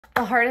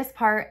The hardest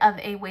part of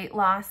a weight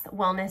loss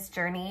wellness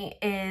journey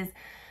is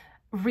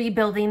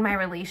rebuilding my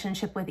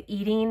relationship with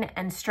eating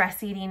and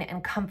stress eating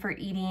and comfort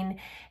eating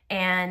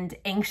and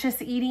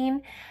anxious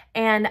eating.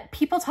 And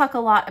people talk a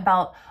lot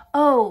about,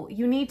 oh,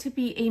 you need to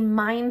be a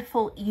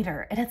mindful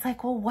eater. And it's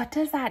like, well, what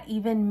does that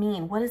even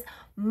mean? What is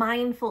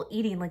mindful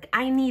eating? Like,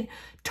 I need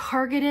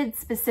targeted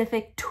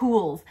specific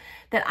tools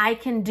that I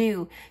can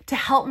do to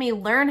help me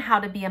learn how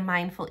to be a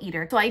mindful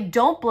eater, so I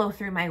don't blow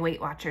through my Weight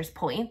Watchers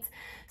points,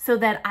 so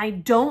that I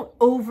don't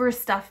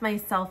overstuff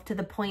myself to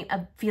the point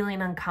of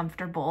feeling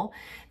uncomfortable.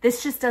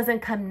 This just doesn't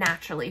come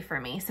naturally for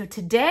me. So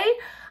today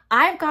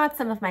I've got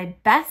some of my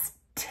best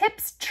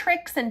tips,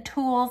 tricks, and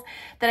tools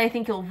that I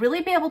think you'll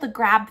really be able to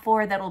grab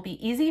for, that will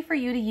be easy for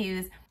you to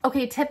use.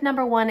 Okay, tip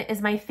number one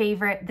is my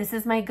favorite. This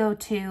is my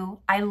go-to.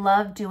 I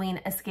love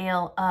doing a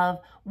scale of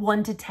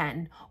 1 to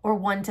 10 or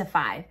 1 to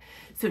 5.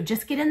 So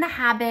just get in the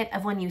habit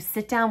of, when you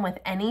sit down with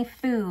any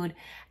food,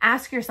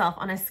 ask yourself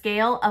on a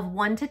scale of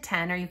 1 to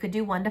 10, or you could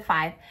do 1 to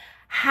 5,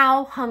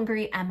 how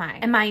hungry am I?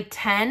 Am I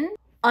 10?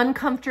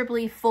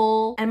 Uncomfortably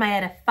full? Am I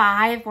at a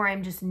 5 where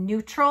I'm just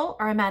neutral?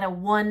 Or am I at a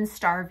 1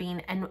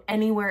 starving, and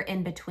anywhere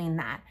in between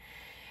that?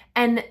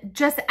 And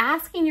just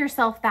asking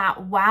yourself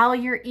that while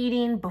you're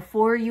eating,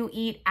 before you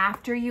eat,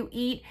 after you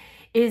eat,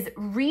 is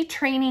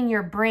retraining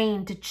your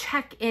brain to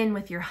check in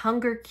with your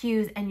hunger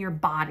cues and your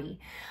body.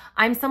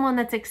 I'm someone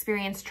that's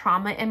experienced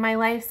trauma in my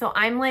life, so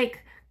I'm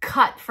like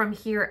cut from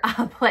here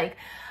up. Like,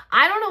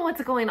 I don't know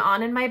what's going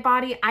on in my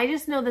body. I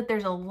just know that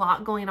there's a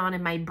lot going on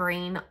in my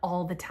brain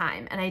all the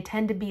time. And I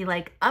tend to be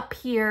like up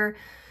here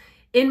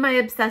in my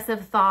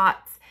obsessive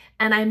thoughts,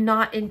 and I'm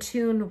not in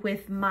tune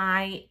with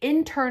my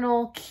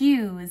internal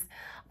cues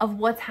of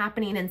what's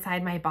happening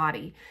inside my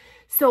body.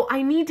 So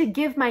I need to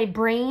give my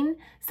brain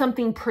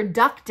something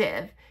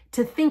productive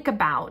to think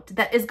about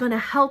that is going to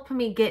help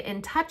me get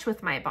in touch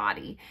with my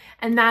body.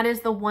 And that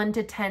is the 1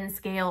 to 10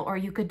 scale, or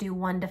you could do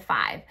 1 to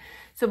 5.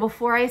 So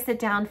before I sit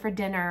down for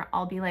dinner,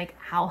 I'll be like,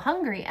 how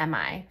hungry am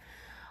I?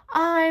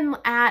 I'm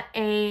at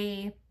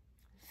a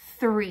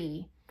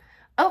 3.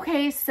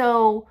 Okay,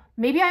 so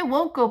maybe I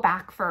won't go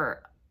back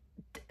for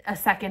a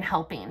second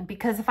helping,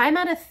 because if I'm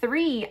at a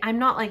 3, I'm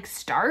not like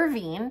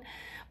starving,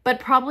 but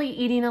probably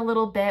eating a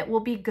little bit will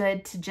be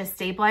good to just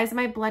stabilize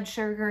my blood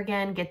sugar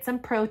again, get some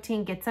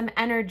protein, get some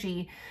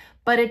energy,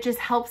 but it just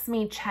helps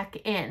me check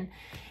in.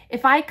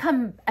 If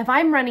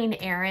I'm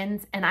running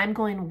errands and I'm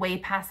going way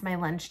past my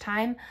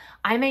lunchtime,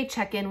 I may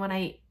check in when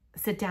I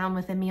sit down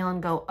with a meal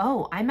and go,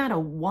 oh, I'm at a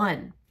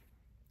 1.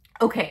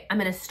 Okay, I'm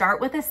gonna start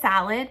with a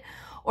salad,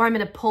 or I'm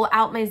gonna pull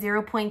out my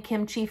 0-point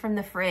kimchi from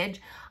the fridge.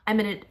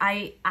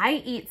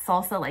 I eat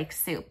salsa like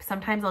soup.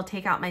 Sometimes I'll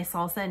take out my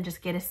salsa and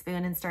just get a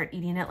spoon and start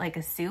eating it like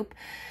a soup,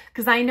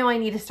 because I know I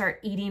need to start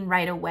eating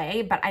right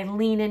away, but I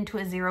lean into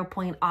a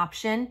 0-point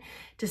option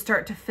to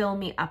start to fill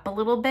me up a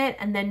little bit.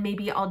 And then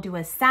maybe I'll do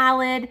a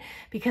salad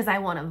because I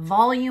want to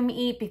volume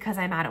eat, because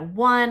I'm at a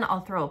 1.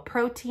 I'll throw a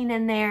protein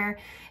in there.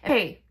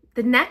 Okay,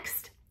 the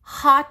next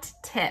hot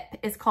tip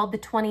is called the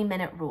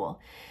 20-minute rule.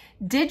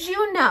 Did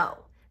you know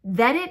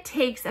that it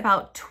takes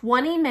about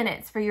 20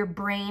 minutes for your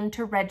brain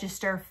to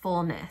register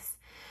fullness?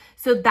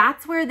 So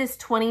that's where this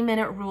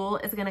 20-minute rule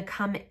is going to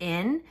come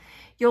in.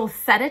 You'll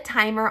set a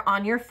timer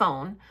on your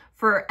phone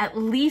for at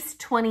least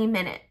 20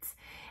 minutes.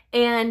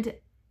 And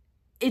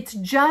it's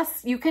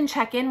just, you can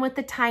check in with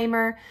the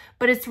timer,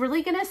 but it's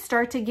really going to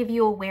start to give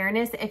you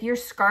awareness if you're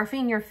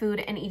scarfing your food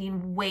and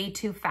eating way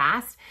too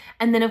fast.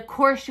 And then of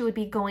course you would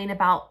be going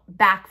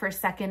back for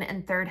second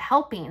and third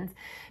helpings,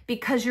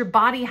 because your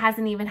body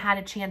hasn't even had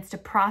a chance to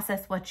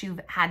process what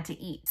you've had to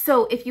eat.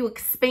 So if you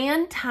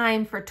expand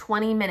time for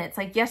 20 minutes,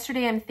 like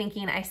yesterday, I'm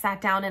thinking I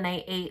sat down and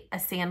I ate a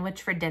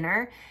sandwich for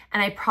dinner,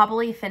 and I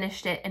probably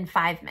finished it in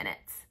 5 minutes.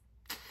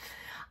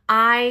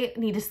 I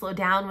need to slow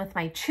down with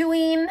my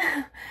chewing.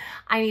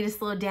 I need to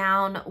slow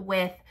down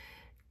with,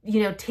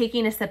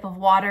 taking a sip of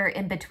water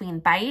in between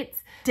bites.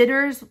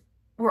 Dinners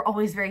were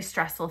always very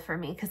stressful for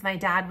me, because my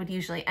dad would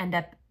usually end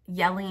up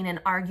yelling and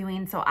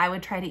arguing. So I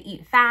would try to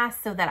eat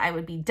fast so that I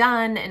would be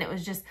done. And it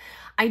was just,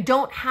 I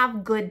don't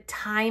have good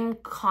time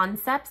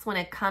concepts when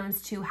it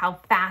comes to how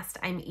fast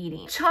I'm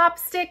eating.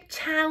 Chopstick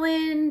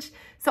challenge.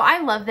 So I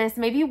love this.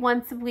 Maybe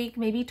once a week,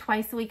 maybe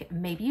twice a week.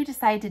 Maybe you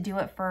decide to do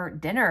it for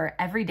dinner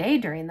every day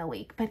during the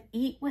week, but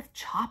eat with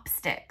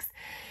chopsticks.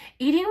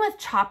 Eating with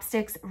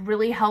chopsticks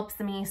really helps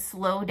me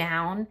slow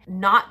down.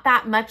 Not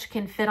that much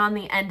can fit on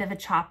the end of a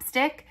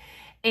chopstick,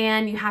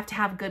 and you have to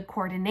have good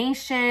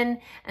coordination.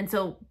 And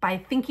so by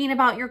thinking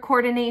about your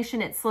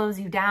coordination, it slows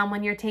you down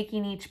when you're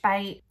taking each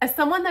bite. As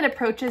someone that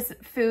approaches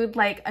food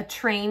like a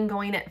train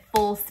going at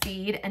full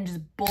speed and just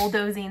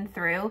bulldozing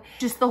through,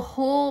 just the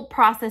whole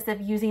process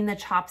of using the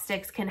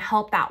chopsticks can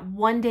help that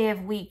one day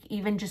of week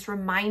even just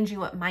remind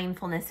you what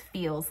mindfulness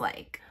feels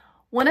like.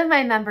 One of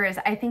my members,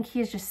 I think he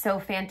is just so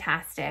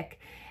fantastic,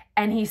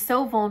 and he's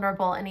so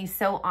vulnerable and he's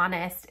so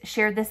honest,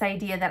 shared this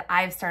idea that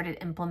I've started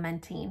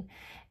implementing.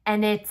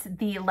 And it's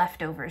the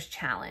leftovers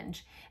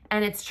challenge.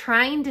 and it's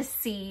trying to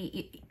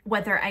see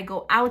whether I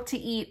go out to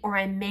eat or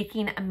I'm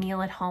making a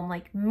meal at home,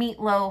 like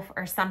meatloaf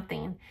or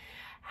something.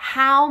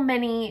 How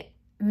many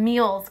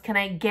meals can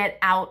I get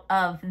out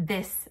of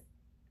this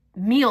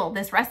meal,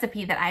 this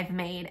recipe that I've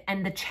made?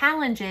 And the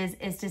challenge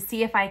is to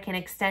see if I can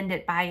extend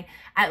it by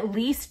at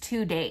least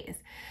 2 days.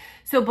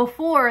 So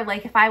before,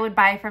 like if I would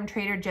buy from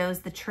Trader Joe's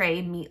the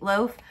tray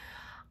meatloaf,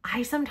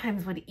 I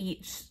sometimes would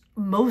eat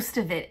most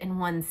of it in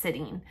one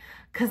sitting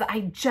because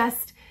I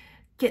just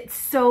get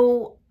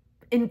so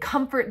in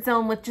comfort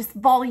zone with just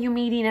volume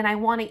eating and I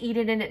want to eat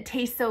it and it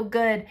tastes so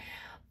good.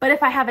 But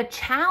if I have a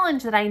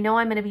challenge that I know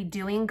I'm going to be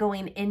doing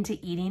going into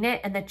eating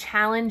it, and the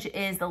challenge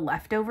is the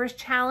leftovers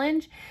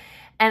challenge,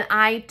 and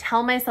I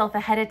tell myself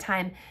ahead of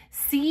time,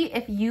 see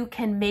if you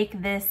can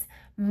make this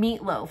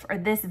meatloaf or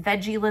this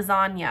veggie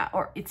lasagna,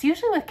 or it's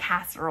usually with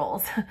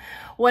casseroles,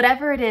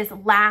 whatever it is,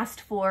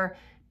 last for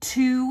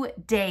 2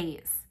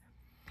 days.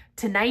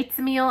 Tonight's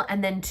meal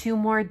and then 2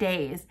 more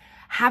days.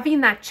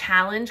 Having that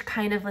challenge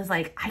kind of was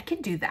like, I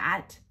can do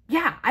that.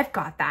 Yeah, I've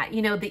got that.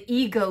 You know, the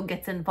ego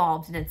gets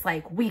involved and it's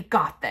like, we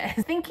got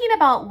this. Thinking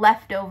about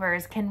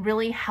leftovers can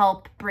really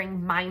help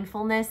bring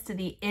mindfulness to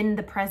the in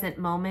the present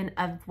moment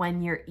of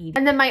when you're eating.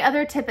 And then my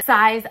other tip,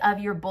 size of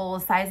your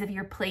bowls, size of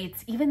your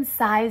plates, even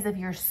size of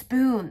your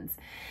spoons.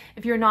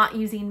 If you're not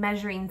using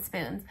measuring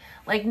spoons.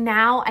 Like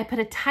now I put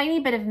a tiny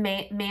bit of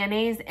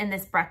mayonnaise in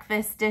this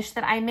breakfast dish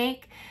that I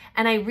make,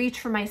 and I reach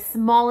for my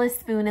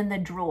smallest spoon in the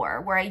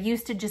drawer where I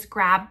used to just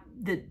grab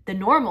the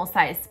normal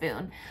size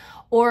spoon.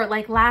 Or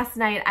like last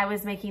night, I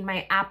was making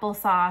my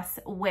applesauce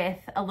with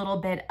a little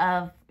bit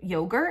of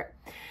yogurt,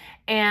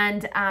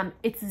 and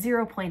it's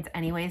 0 points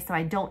anyway, so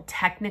I don't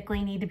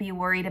technically need to be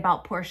worried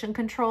about portion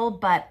control,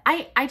 but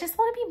I just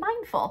want to be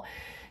mindful.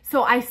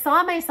 So I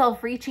saw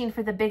myself reaching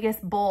for the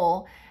biggest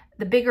bowl,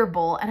 the bigger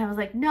bowl, and I was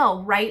like,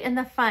 no, right in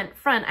the front,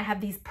 I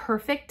have these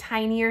perfect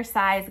tinier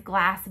size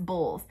glass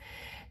bowls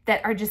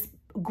that are just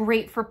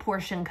great for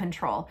portion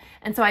control.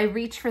 And so I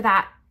reach for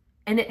that.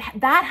 And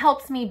that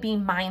helps me be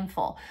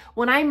mindful.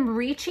 When I'm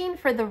reaching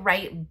for the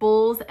right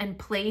bowls and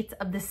plates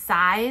of the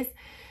size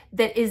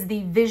that is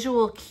the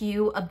visual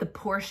cue of the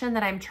portion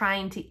that I'm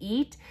trying to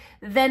eat,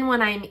 then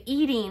when I'm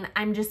eating,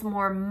 I'm just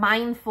more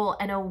mindful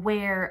and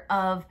aware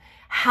of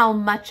how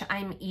much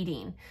I'm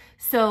eating.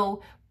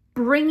 So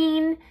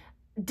bringing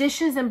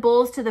dishes and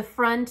bowls to the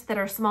front that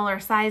are smaller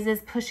sizes,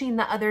 pushing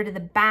the other to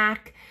the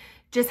back,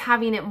 just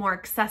having it more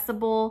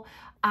accessible.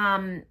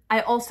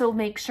 I also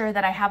make sure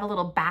that I have a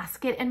little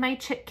basket in my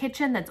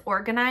kitchen that's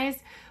organized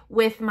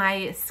with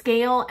my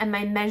scale and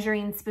my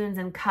measuring spoons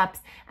and cups.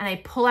 And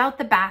I pull out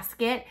the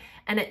basket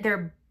and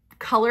they're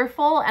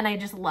colorful and I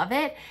just love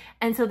it.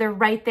 And so they're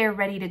right there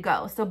ready to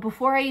go. So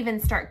before I even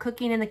start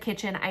cooking in the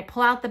kitchen, I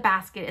pull out the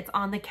basket, it's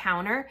on the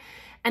counter,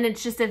 and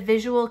it's just a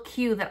visual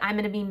cue that I'm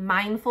going to be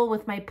mindful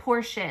with my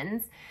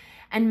portions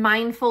and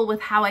mindful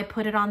with how I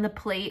put it on the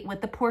plate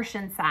with the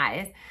portion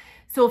size.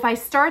 So if I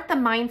start the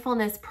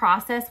mindfulness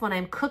process when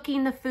I'm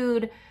cooking the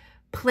food,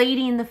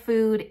 plating the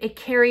food, it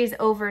carries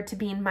over to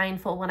being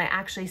mindful when I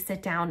actually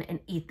sit down and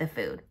eat the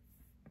food.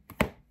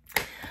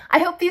 I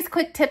hope these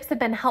quick tips have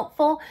been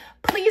helpful.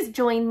 Please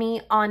join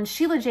me on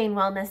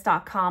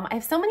SheilaJaneWellness.com. I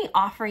have so many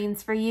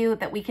offerings for you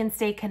that we can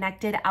stay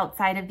connected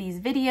outside of these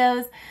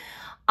videos.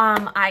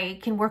 I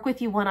can work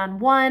with you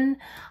one-on-one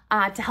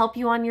to help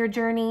you on your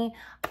journey.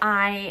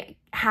 I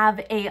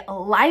have a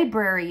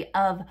library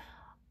of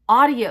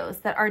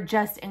audios that are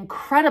just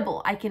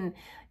incredible.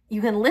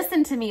 You can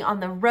listen to me on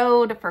the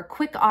road for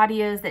quick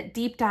audios that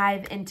deep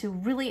dive into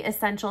really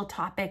essential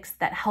topics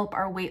that help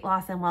our weight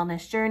loss and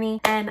wellness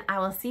journey. And I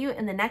will see you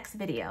in the next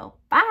video.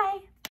 Bye.